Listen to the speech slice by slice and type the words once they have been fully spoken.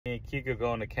Kiko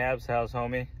going to Cab's house,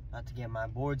 homie. About to get my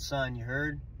board, son, you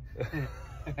heard?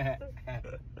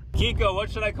 Kiko, what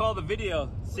should I call the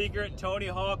video? Secret Tony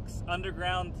Hawk's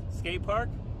underground skate park?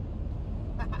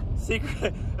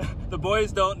 Secret. The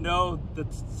boys don't know the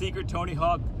secret Tony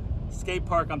Hawk skate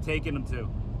park I'm taking them to.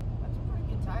 That's a pretty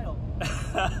good title.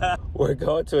 We're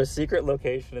going to a secret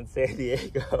location in San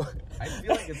Diego. I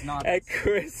feel like it's not. And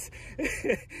Chris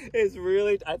is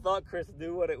really, I thought Chris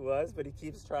knew what it was, but he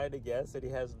keeps trying to guess and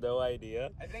he has no idea.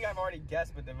 I think I've already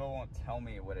guessed, but they won't tell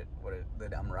me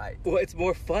that I'm right. Well, it's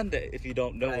more fun if you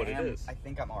don't know what it is. I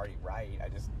think I'm already right. I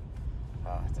just,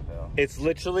 it's a bill. It's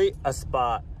literally a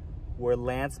spot where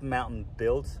Lance Mountain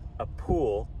built a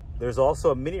pool. There's also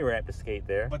a mini ramp to skate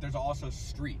there. But there's also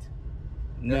street.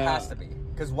 No. There has to be.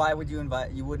 Because why would you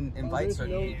invite, you wouldn't invite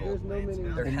certain people. There's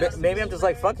no mini. Maybe I'm just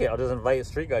like, fuck it, I'll just invite a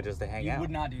street guy just to hang out. You would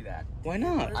not do that. Why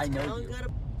not? I know you.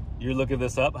 You're looking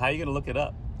this up? How are you going to look it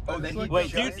up? Oh, then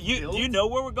Wait, do you know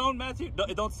where we're going, Matthew?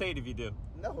 Don't say it if you do.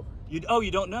 No.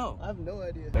 You don't know? I have no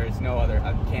idea. There's no other,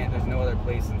 there's no other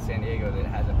place in San Diego that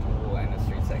has a pool and a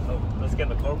street section. Oh, let's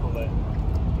get in the corporal then.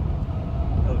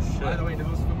 Oh shit. By the way,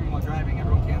 those filming while driving,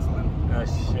 everyone cancel them. Oh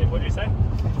shit, what did you say?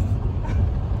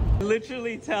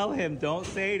 Literally tell him, don't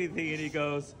say anything, and he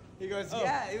goes,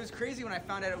 yeah, it was crazy when I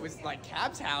found out it was like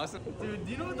Cab's house. Dude,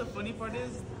 do you know what the funny part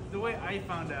is? The way I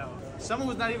found out. Someone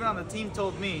who's not even on the team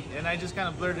told me, and I just kind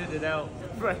of blurted it out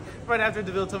right after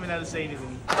DeVille told me not to say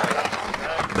anything.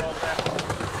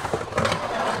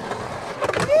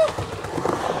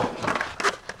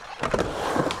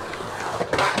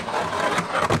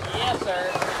 Yes,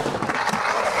 sir.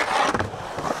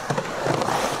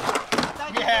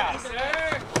 Yeah,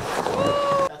 sir.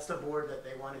 That's the board that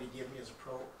they wanted to give me as a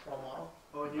pro model.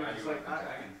 Oh, and you're just like,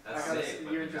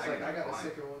 I got a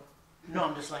sicker one. No,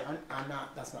 I'm just like, I'm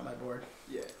not, that's not my board.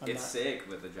 Yeah, I'm it's not. sick,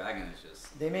 but the dragon is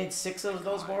just... They made 6 of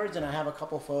those boards, and I have a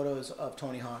couple photos of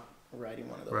Tony Hawk riding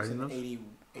one of those in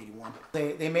 81.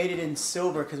 They made it in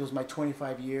silver because it was my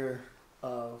 25 year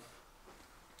of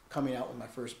coming out with my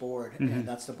first board, and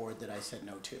that's the board that I said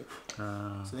no to.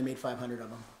 So they made 500 of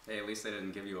them. Hey, at least they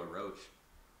didn't give you a roach.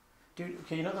 Dude,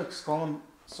 okay, you know the skull and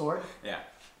sword? Yeah.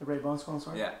 The Ray Bone skull and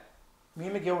sword? Yeah. Me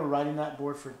and McGill were riding that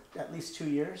board for at least 2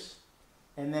 years.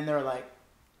 And then they were like,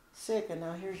 sick, and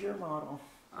now here's your model.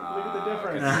 Like, look at the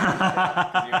difference.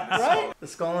 Right? The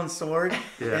skull and sword.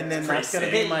 Yeah. And then that's going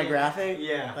to be my graphic.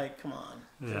 Yeah. Like, come on.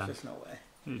 Yeah. There's just no way.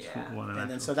 Yeah.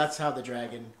 And then so that's how the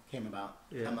dragon came about.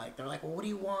 Yeah. I'm like, they're like, well, what do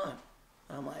you want?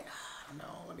 And I'm like, I don't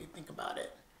know. Let me think about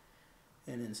it.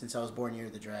 And then since I was born near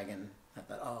the dragon, I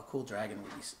thought, oh, a cool dragon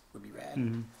would be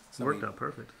rad. So worked out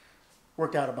perfect.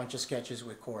 Worked out a bunch of sketches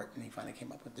with Court, and he finally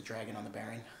came up with the dragon on the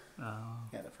bearing. Oh.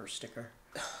 Yeah, the first sticker.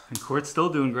 And Court's still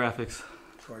doing graphics.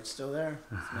 Court's still there.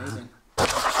 It's amazing.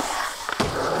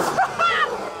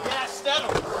 Yeah, step.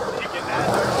 Did you get that?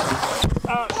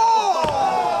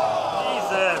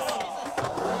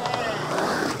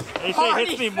 Jesus. He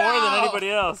hits me more than anybody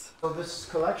else. So this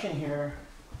collection here,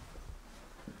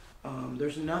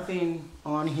 there's nothing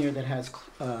on here that has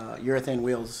urethane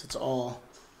wheels. It's all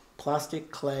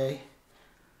plastic, clay,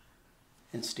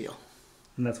 and steel.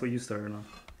 And that's what you started on.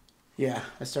 Yeah,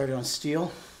 I started on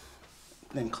steel,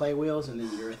 then clay wheels, and then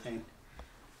urethane.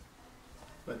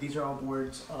 But these are all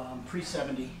boards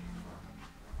pre-70.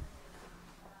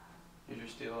 Here's your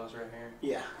steelos right here.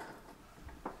 Yeah.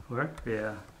 Where?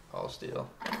 Yeah. All steel.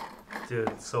 Dude,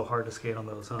 it's so hard to skate on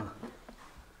those, huh?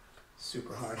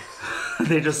 Super hard.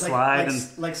 They just slide and...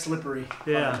 Like slippery.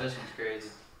 Yeah. This one's crazy.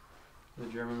 The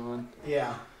German one.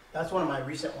 Yeah. That's one of my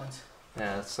recent ones.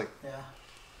 Yeah, it's like... Yeah.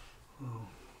 Whoa.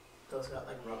 Those got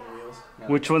like rubber wheels. Yeah.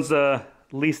 Which one's the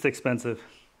least expensive?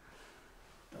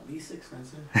 The least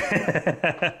expensive?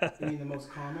 You mean the most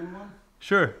common one?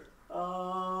 Sure.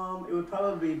 It would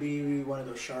probably be one of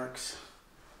those sharks.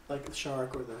 Like the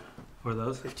shark or the... Or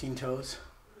those? 15 toes.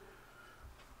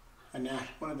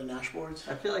 One of the Nash boards.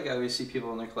 I feel like I always see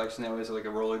people in their collection, they always have like a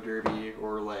roller derby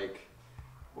or like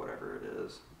whatever it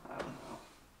is. I don't know.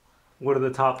 What are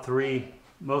the top 3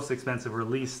 most expensive or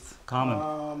least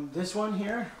common? This one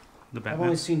here. The I've Batman.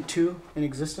 only seen 2 in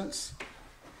existence.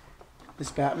 This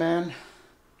Batman.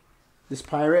 This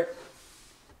pirate.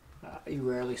 You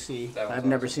rarely see. I've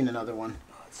never seen another one.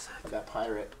 Oh, that's sick. That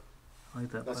pirate. I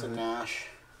like that. That's pirate. a Nash.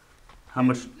 How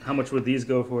much would these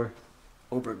go for?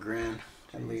 Over $1,000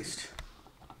 at least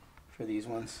for these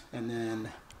ones. And then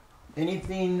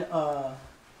anything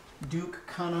Duke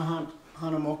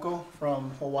Hanamoko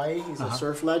from Hawaii. He's a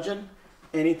surf legend.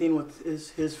 Anything with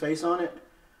his face on it.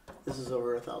 This is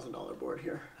over $1,000 board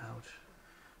here. Ouch.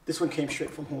 This one came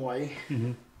straight from Hawaii.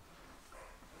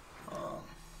 Oh,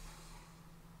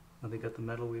 they got the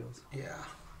metal wheels. Yeah.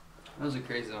 Those are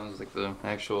crazy ones, like the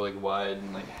actual like wide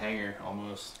and like hanger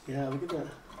almost. Yeah, look at that.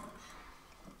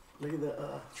 Look at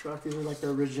the truck. These are like the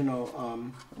original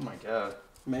Oh my god.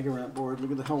 mega ramp board.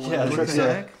 Look at the whole Yeah, trucks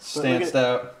look stanced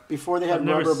out. Before they had I've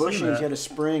never rubber seen bushings, that. you had a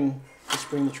spring to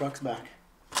spring the trucks back.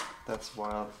 That's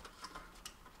wild.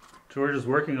 George is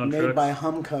working on Made trucks. by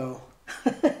Humco.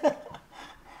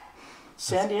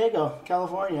 San Diego,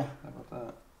 California. How about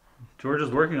that? George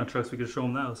is working on trucks. We could show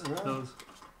him those. Right. Those.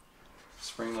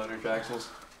 Spring loader axles.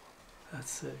 That's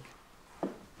sick.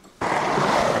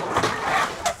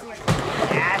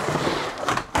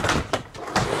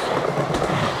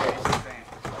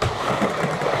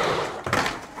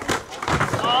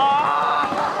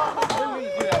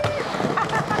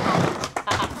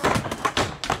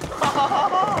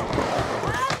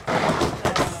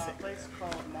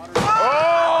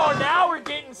 Oh, now we're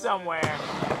getting somewhere.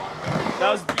 That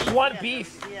was one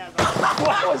beef.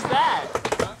 What was that?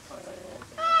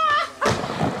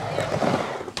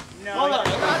 No,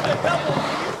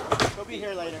 he'll be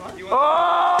here later.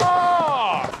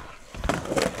 Oh!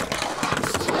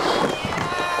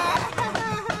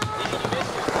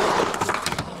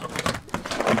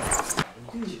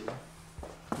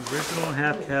 Original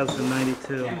half cabs in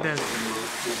 '92.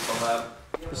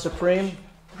 The Supreme.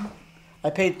 I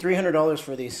paid $300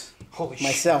 for these Holy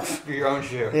myself. For your own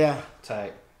shoe. Yeah.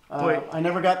 Tight. Wait. I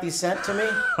never got these sent to me,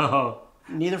 Oh,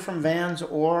 neither from Vans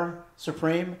or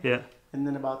Supreme. yeah. And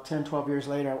then about 10, 12 years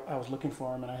later, I was looking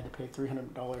for them and I had to pay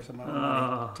 $300 of my own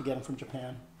money to get them from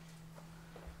Japan.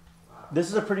 This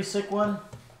is a pretty sick one.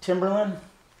 Timberland.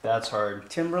 That's hard.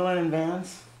 Timberland and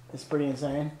Vans. It's pretty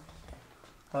insane.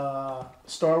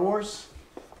 Star Wars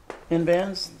in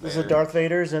Vans. This is Darth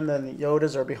Vader's and then the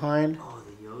Yodas are behind. Oh,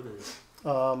 the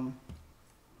Yodas.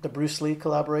 The Bruce Lee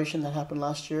collaboration that happened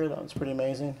last year. That was pretty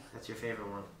amazing. That's your favorite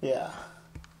one. Yeah.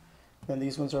 And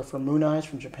these ones are from Moon Eyes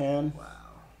from Japan. Wow.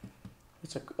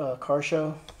 It's a car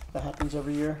show that happens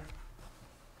every year.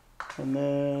 And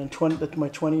then my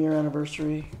 20-year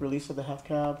anniversary release of the half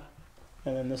cab.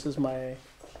 And then this is my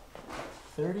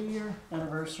 30-year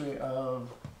anniversary of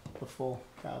the full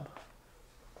cab.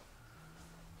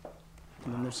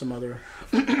 And then there's some other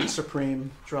Supreme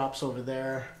drops over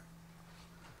there.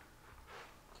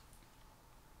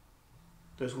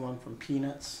 There's one from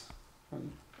Peanuts.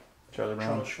 From Charlie Brown.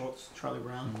 Charles Schultz, Charlie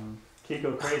Brown.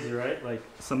 Kiko crazy, right? Like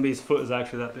somebody's foot is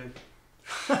actually that big.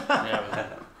 Yeah.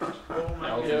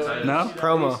 No?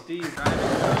 Promo.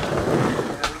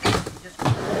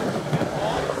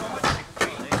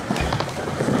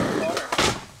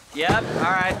 Yep.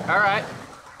 All right. All right.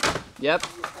 Yep.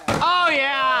 Oh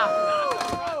yeah.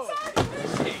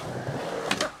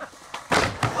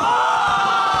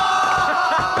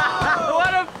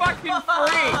 What a fucking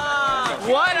freak!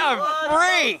 What a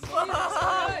freak!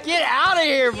 Get out of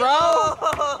here, bro!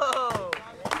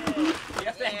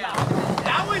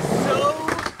 That was so.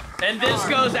 And this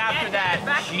goes after that.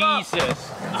 Jesus.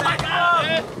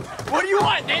 What do you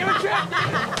want? Name a track?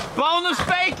 Boneless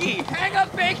Fakey. Hang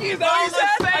up Fakey. Is that what you said?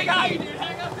 I got you, dude.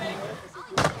 Hang up Fakey.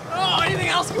 Oh, anything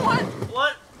else you want?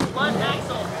 One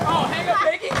axle. Oh, hang up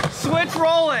Fakey. Switch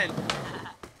rolling.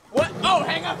 What? Oh,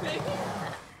 hang up Fakey.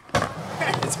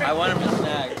 I want him to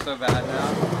snag so bad now.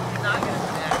 He's not gonna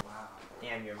snap. Wow.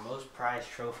 Damn, your most prized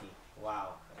trophy.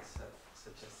 Wow. That's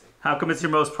such a sick. How come it's your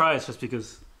most prized? Just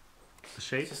because the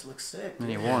shape? It just looks sick. And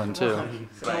he won too. From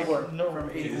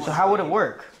 81. So how would it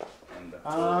work?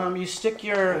 You stick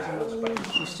your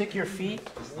feet.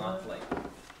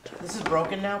 This is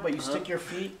broken now, but you stick your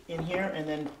feet in here and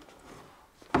then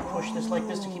push this like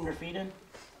this to keep your feet in.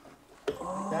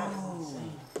 Like that.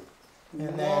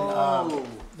 And then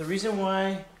the reason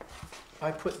why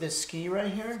I put this ski right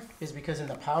here is because in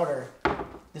the powder,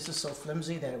 this is so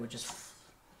flimsy that it would just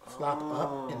flop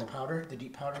up in the powder, the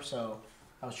deep powder. So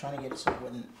I was trying to get it so it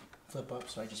wouldn't flip up,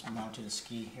 so I just mounted a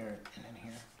ski here and then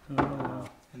here.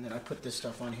 And then I put this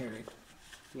stuff on here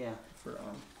Yeah. for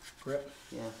grip.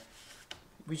 Yeah.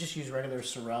 We just use regular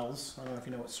Sorels. I don't know if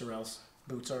you know what Sorels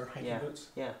boots are, hiking boots.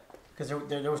 Yeah. Because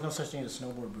there was no such thing as a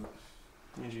snowboard boot.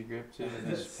 Here's your grip too.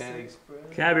 These pegs.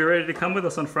 Cab, you ready to come with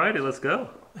us on Friday? Let's go.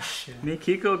 Me and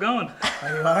Kiko going. Oh,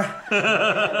 you are?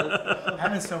 I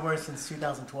haven't snowboarded since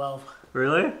 2012.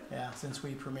 Really? Yeah, since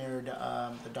we premiered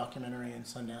the documentary in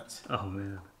Sundance. Oh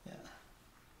man. Yeah.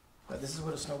 But this is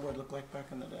what a snowboard looked like back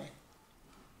in the day.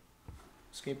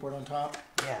 Skateboard on top.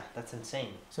 Yeah, that's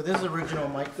insane. So this is original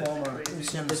Mike Fulmer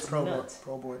Sims Pro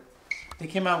board. They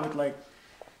came out with like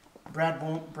Brad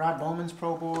Bowman's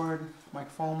Pro board, Mike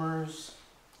Fulmer's.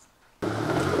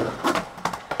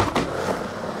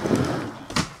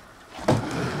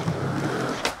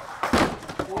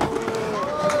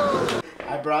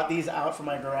 I brought these out from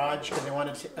my garage because they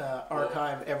wanted to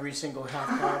archive every single half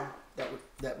cab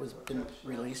that was been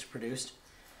released, produced.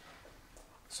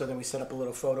 So then we set up a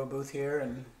little photo booth here,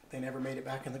 and they never made it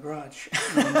back in the garage.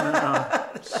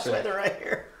 That's why they're right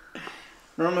here.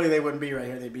 Normally they wouldn't be right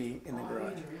here; they'd be in the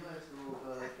garage.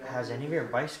 Has any of your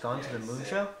bikes gone to the moon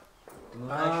show? The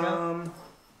Moonlight show?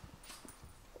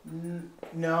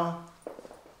 No.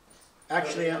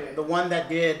 Actually, the one that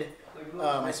did,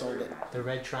 I sold it. The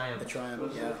Red Triumph. The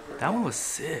Triumph, yeah. That one was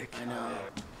sick. I know.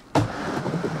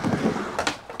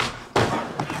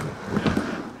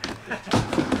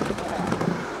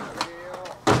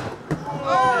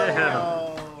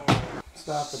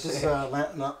 Stop, but this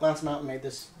Lance Mountain made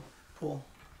this pool.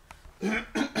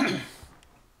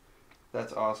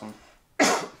 That's awesome.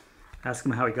 Ask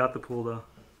him how he got the pool, though.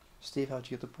 Steve, how'd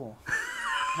you get the pool?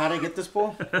 How did I get this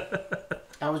pool?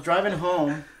 I was driving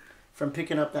home from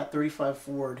picking up that 35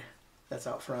 Ford that's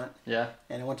out front. Yeah.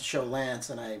 And I went to show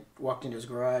Lance, and I walked into his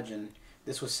garage, and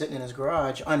this was sitting in his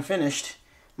garage, unfinished.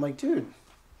 I'm like, dude,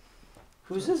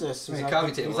 whose is this? He's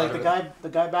like, the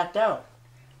guy backed out.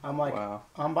 I'm like, wow.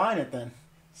 I'm buying it then.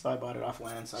 So I bought it off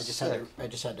Lance. I just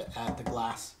had to add the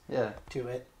glass to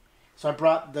it. So I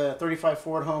brought the 35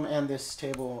 Ford home and this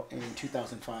table in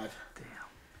 2005. Damn.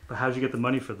 But how'd you get the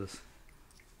money for this?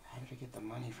 How did I get the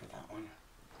money for that one?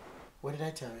 What did I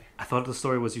tell you? I thought the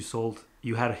story was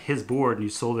you had his board and you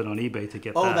sold it on eBay to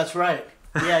get that. Oh, that's right.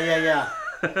 Yeah.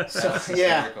 So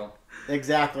yeah,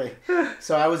 exactly.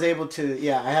 So I was able to,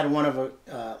 I had one of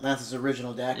Lance's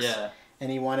original decks. Yeah.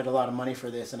 And he wanted a lot of money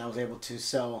for this, and I was able to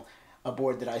sell a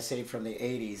board that I saved from the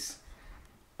 80s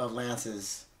of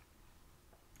Lance's,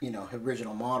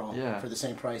 original model for the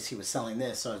same price he was selling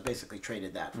this. So I basically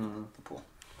traded that for the pool.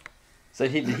 So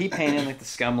he painted like the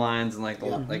scum lines and like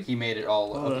he made it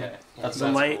all okay. That's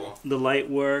cool. The light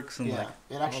works and it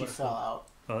actually fell out.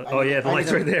 The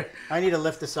light's right there. I need to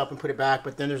lift this up and put it back,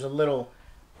 but then there's a little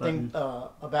thing.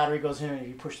 A battery goes in, and if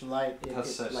you push the light, it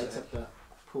lights up the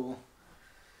pool.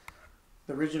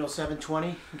 The original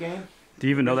 720 game. Do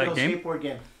you even know that game? Skateboard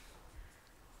game.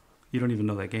 You don't even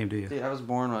know that game, do you? Dude, I was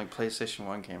born when like PlayStation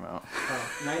 1 came out.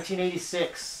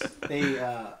 1986,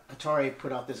 Atari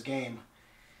put out this game.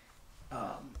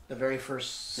 The very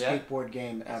first skateboard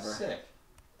game ever. Sick.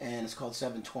 And it's called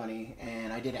 720.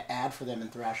 And I did an ad for them in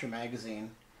Thrasher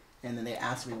magazine. And then they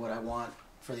asked me what I want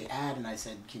for the ad, and I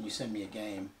said, "Can you send me a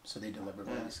game?" So they delivered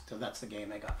me. So that's the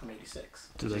game I got from '86.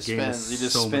 Dude, that game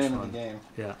is so much fun. The game.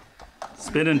 Yeah.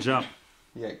 Spin and jump.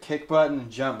 Yeah, kick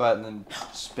button, jump button, and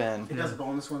spin. It does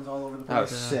bonus ones all over the place. That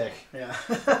was sick. Yeah.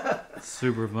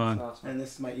 Super fun. Awesome. And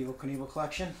this is my Evil Knievel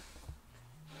collection.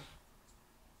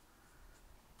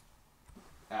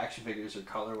 Action figures or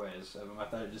colorways of them. I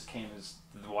thought it just came as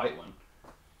the white one.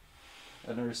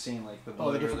 I've never seen like the blue.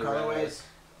 Oh, the different colorways?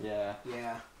 Yeah.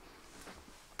 Yeah.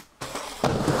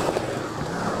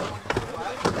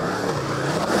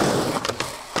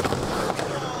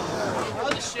 Oh,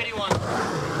 the shitty one.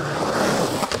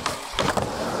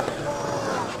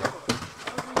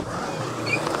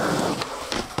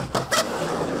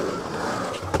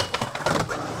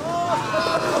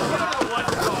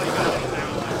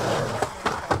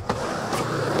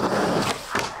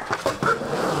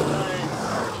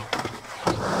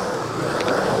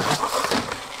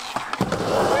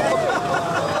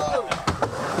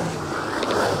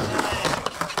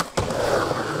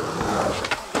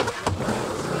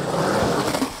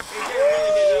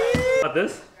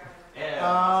 This?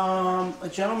 A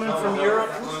gentleman from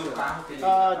Europe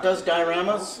does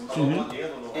dioramas,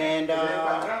 and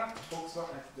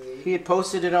he had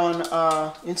posted it on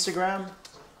Instagram,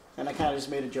 and I kind of just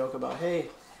made a joke about, hey,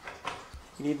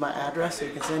 you need my address so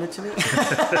you can send it to me?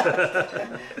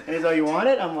 And he's like, you want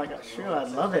it? I'm like, oh, sure,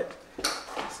 I'd love it.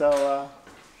 So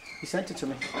he sent it to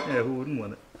me. Yeah, who wouldn't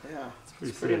want it? Yeah,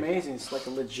 it's pretty amazing. It's like a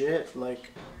legit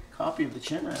copy of the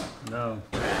chin wrap. No.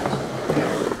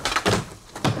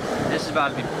 This is about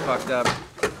to be fucked up.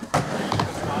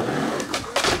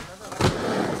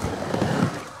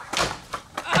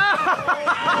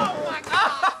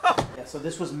 Yeah, so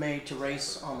this was made to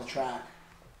race on the track,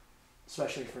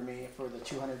 especially for me, for the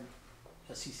 200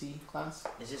 cc class.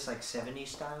 Is this like 70s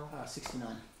style?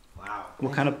 69. Wow.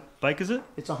 What kind of bike is it?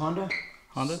 It's a Honda.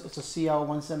 Honda? It's a CL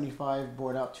 175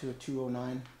 bored out to a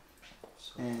 209.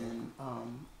 And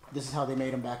this is how they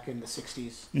made them back in the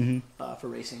 60s for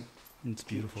racing. It's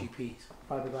beautiful. GP.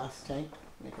 Fiberglass tank.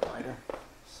 Make it lighter.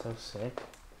 So sick.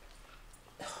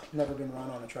 Never been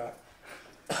run on a track.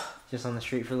 Just on the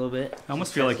street for a little bit? I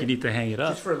almost feel like you need to hang it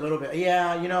up. Just for a little bit.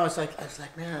 Yeah, it's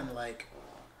like, man,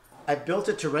 I built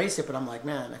it to race it, but I'm like,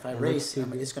 man, if I race,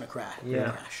 it's going to crash.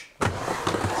 Yeah. It's gonna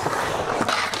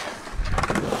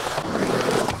crash.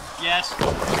 guess.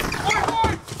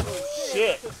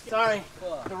 Shit. Sorry.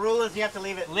 The rule is you have to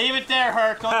leave it. Leave it there,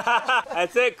 Hercule.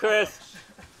 That's it, Chris.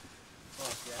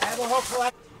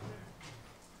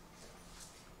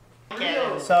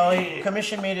 So he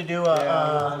commissioned me to do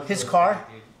his car,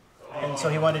 and so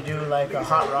he wanted to do like a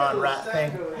hot rod rat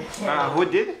thing. Who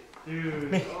did it?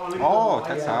 Me. Oh,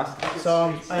 that's awesome.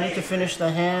 So I need to finish the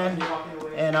hand,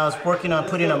 and I was working on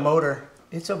putting a motor.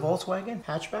 It's a Volkswagen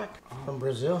hatchback from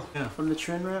Brazil. Yeah. From the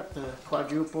Trin Wrap, the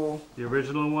quadruple. The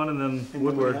original one and then And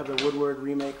Woodward. then we have the Woodward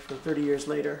remake for 30 years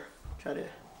later. Try to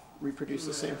reproduce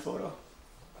the same photo.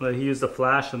 But he used a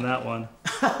flash in that one.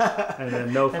 And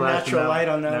then no flash natural light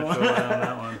on that one. Natural light on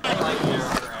that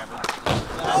one.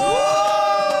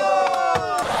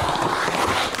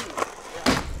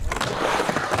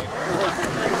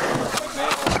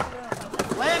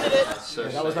 Landed it. Yeah,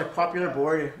 that was like popular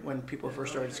board when people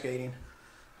first started skating.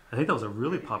 I think that was a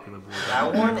really popular board.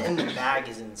 That one in the bag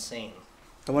is insane.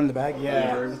 The one in the bag?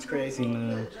 Yeah, it's crazy.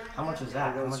 How much is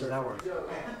that? How much is that worth?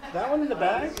 That one in the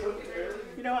bag?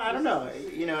 You know, I don't know.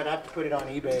 You know, I'd have to put it on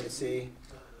eBay to see.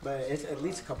 But it's at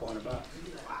least a couple $100.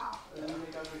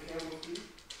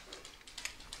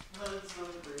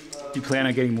 You plan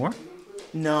on getting more?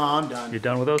 No, I'm done. You're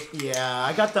done with those? Yeah,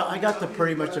 I got the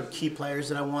pretty much of key players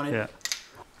that I wanted. Yeah.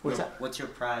 What's that? What's your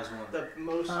prize one? The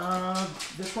most.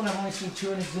 This one I've only seen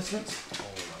 2 in existence.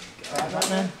 Oh my god.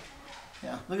 Man.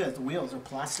 Yeah, look at that. The wheels are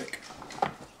plastic.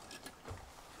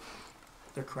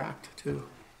 They're cracked too.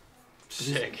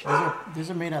 Sick. These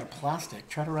are made out of plastic.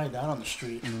 Try to ride that on the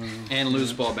street. And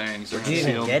loose ball bearings. They're You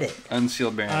didn't get it.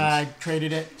 Unsealed bearings. I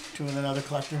traded it to another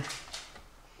collector.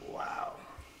 Wow.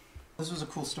 This was a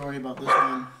cool story about this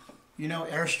one. You know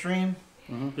Airstream?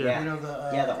 Yeah. You know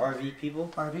the Yeah, the RV people.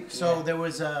 RV. So there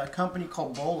was a company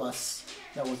called Bolus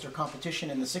that was their competition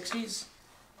in the 60s.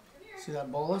 See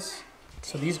that Bolus?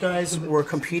 So these guys were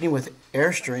competing with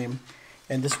Airstream,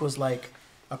 and this was like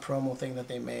a promo thing that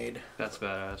they made That's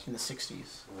badass. in the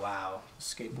 60s. Wow. A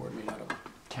skateboard made out of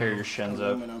Tear your shins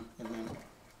up. aluminum, and then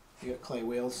you got clay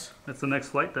wheels. That's the next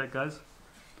flight deck, guys.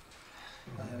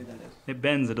 How heavy that is. It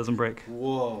bends, it doesn't break.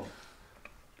 Whoa.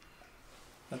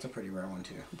 That's a pretty rare one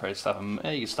too. Probably stop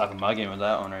a, you can stop a mug game with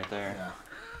that one right there. Yeah.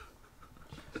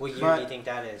 What year But- do you think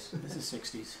that is? This is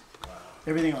 60s.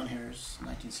 Everything on here is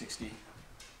 1960.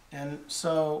 And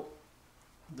so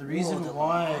the reason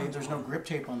why there's no grip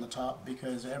tape on the top,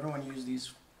 because everyone used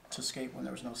these to skate when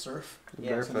there was no surf.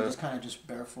 Yeah. So they just kind of just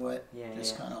barefoot, Yeah,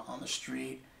 just yeah. kind of on the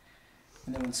street.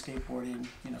 And then when skateboarding,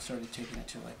 you know, started taking it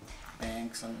to like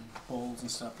banks and bowls and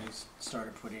stuff, they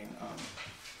started putting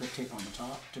grip tape on the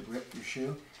top to grip your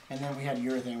shoe. And then we had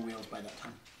urethane wheels by that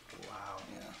time. Wow.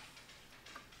 Yeah.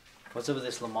 What's up with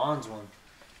this Le Mans one?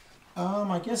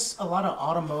 I guess a lot of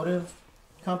automotive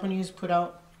companies put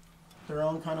out their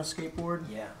own kind of skateboard.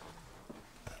 Yeah.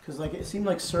 Because like it seemed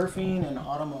like surfing and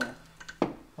automotive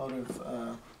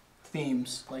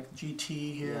themes, like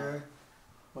GT here.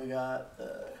 We got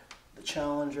the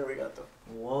Challenger. We got the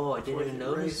Whoa, I didn't even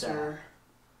notice Racer.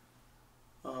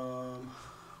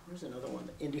 Where's another one?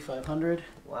 The Indy 500. that.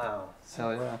 Wow.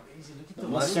 Hell yeah. The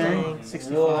Mustang. Mustang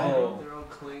 65. Whoa. They're all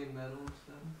clay and metal and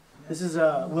stuff. This is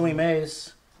Willie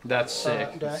Mays. That's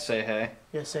sick. Deck. Say hey.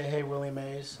 Yeah, say hey Willie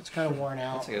Mays. It's kind of worn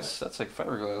out. That's like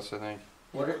fiberglass, I think.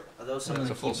 What are those some of It's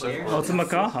the a full key circle. players? Oh, it's a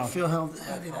Makaha. Feel how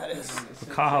heavy that is.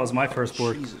 Makaha was my first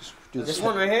board. This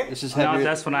one right here? This is No, heavy.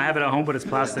 that's when I have it at home, but it's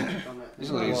plastic.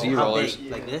 These are like Whoa, Z how rollers.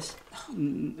 big? Like this?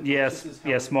 Yes,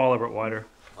 yeah, smaller but wider.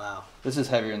 Wow. This is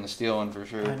heavier than the steel one for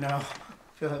sure. I know.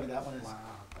 Feel how heavy that one is. Wow,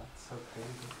 that's so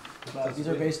crazy. But these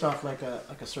are based off like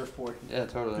a surfboard. Yeah,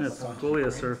 totally. Yeah, it's fully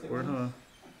a surfboard, huh?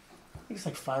 I think it's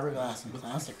like fiberglass and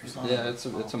plastic or something. Yeah, it's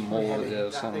a mold. Yeah,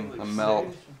 something a melt.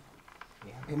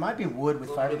 It might be wood with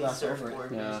fiberglass over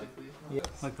it. Yeah. I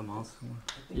like the monster one.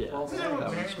 Yeah.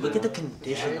 Look at the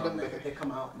condition on the, They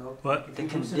come out. No. What? the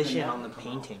condition on the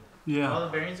painting. All Yeah, the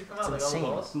bearings that come out, It's like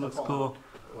all the insane. balls. looks cool.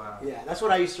 Wow. Yeah, that's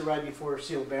what I used to ride before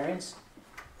sealed bearings.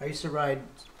 I used to ride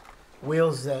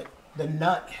wheels that the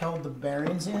nut held the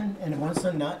bearings in, and once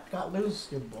the nut got loose,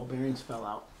 your ball bearings fell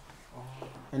out.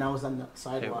 And I was on the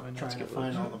sidewalk my nuts trying to get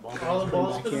find all the ball bearings. All the put 'em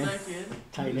balls back put in, back in.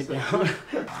 tighten it down.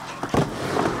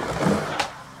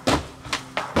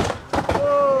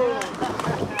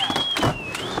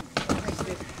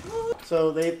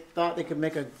 So they thought they could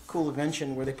make a cool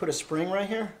invention where they put a spring right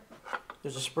here.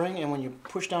 There's a spring, and when you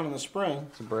push down on the spring,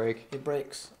 It's a break. it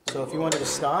breaks. So if you wanted to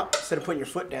stop, instead of putting your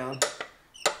foot down,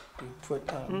 you put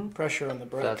pressure on the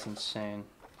brake. That's insane.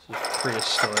 This is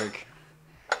prehistoric.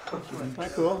 Isn't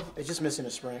that cool? It's just missing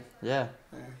a spring. Yeah.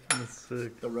 That's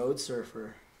sick. The Road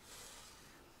Surfer,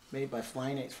 made by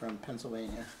Flying Apes from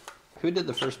Pennsylvania. Who did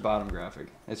the first bottom graphic?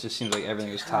 It just seems like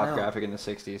everything was top graphic in the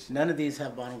 60s. None of these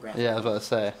have bottom graphics. Yeah, I was about to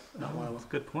say. Not one of them.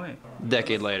 Good point.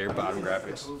 Decade later, bottom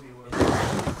graphics.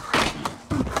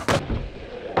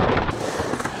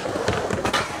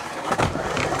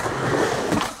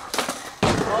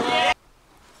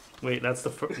 Wait, that's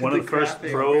one of the first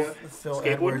pro Phil skateboarders?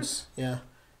 Edwards. Yeah,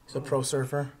 he's a pro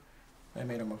surfer. I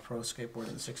made him a pro skateboarder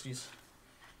in the 60s.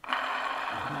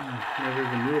 Never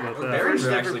even knew about that. Bearings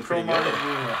are actually pretty good.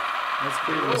 That's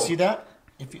pretty cool. See that?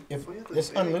 If this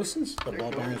unloosens, the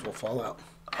ball bearings will fall out.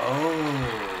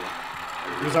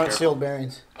 Oh. These aren't sealed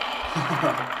bearings.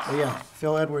 But yeah,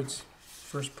 Phil Edwards,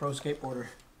 first pro skateboarder,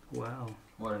 Wow.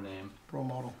 What a name. pro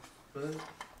model. The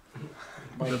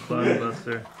Bud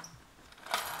Buster.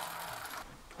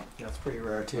 That's pretty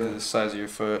rare Look at too. the size of your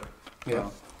foot. Yeah.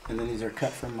 And then these are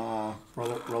cut from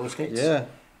roller skates. Yeah.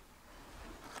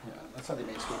 Yeah, that's how they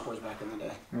made skateboards back in the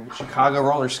day. Chicago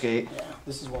roller skate. Yeah,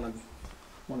 this is one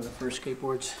of the first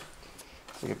skateboards.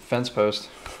 It's like a fence post.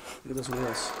 Look at those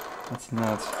wheels. That's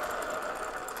nuts.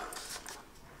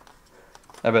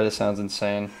 I bet it sounds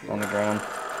insane on the ground.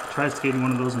 Try skating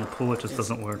one of those in the pool, it just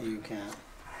doesn't work. You can't.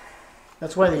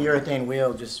 That's why the urethane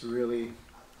wheel just really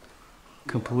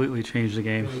Completely changed the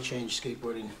game. changed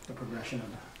skateboarding, the progression of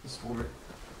the sport.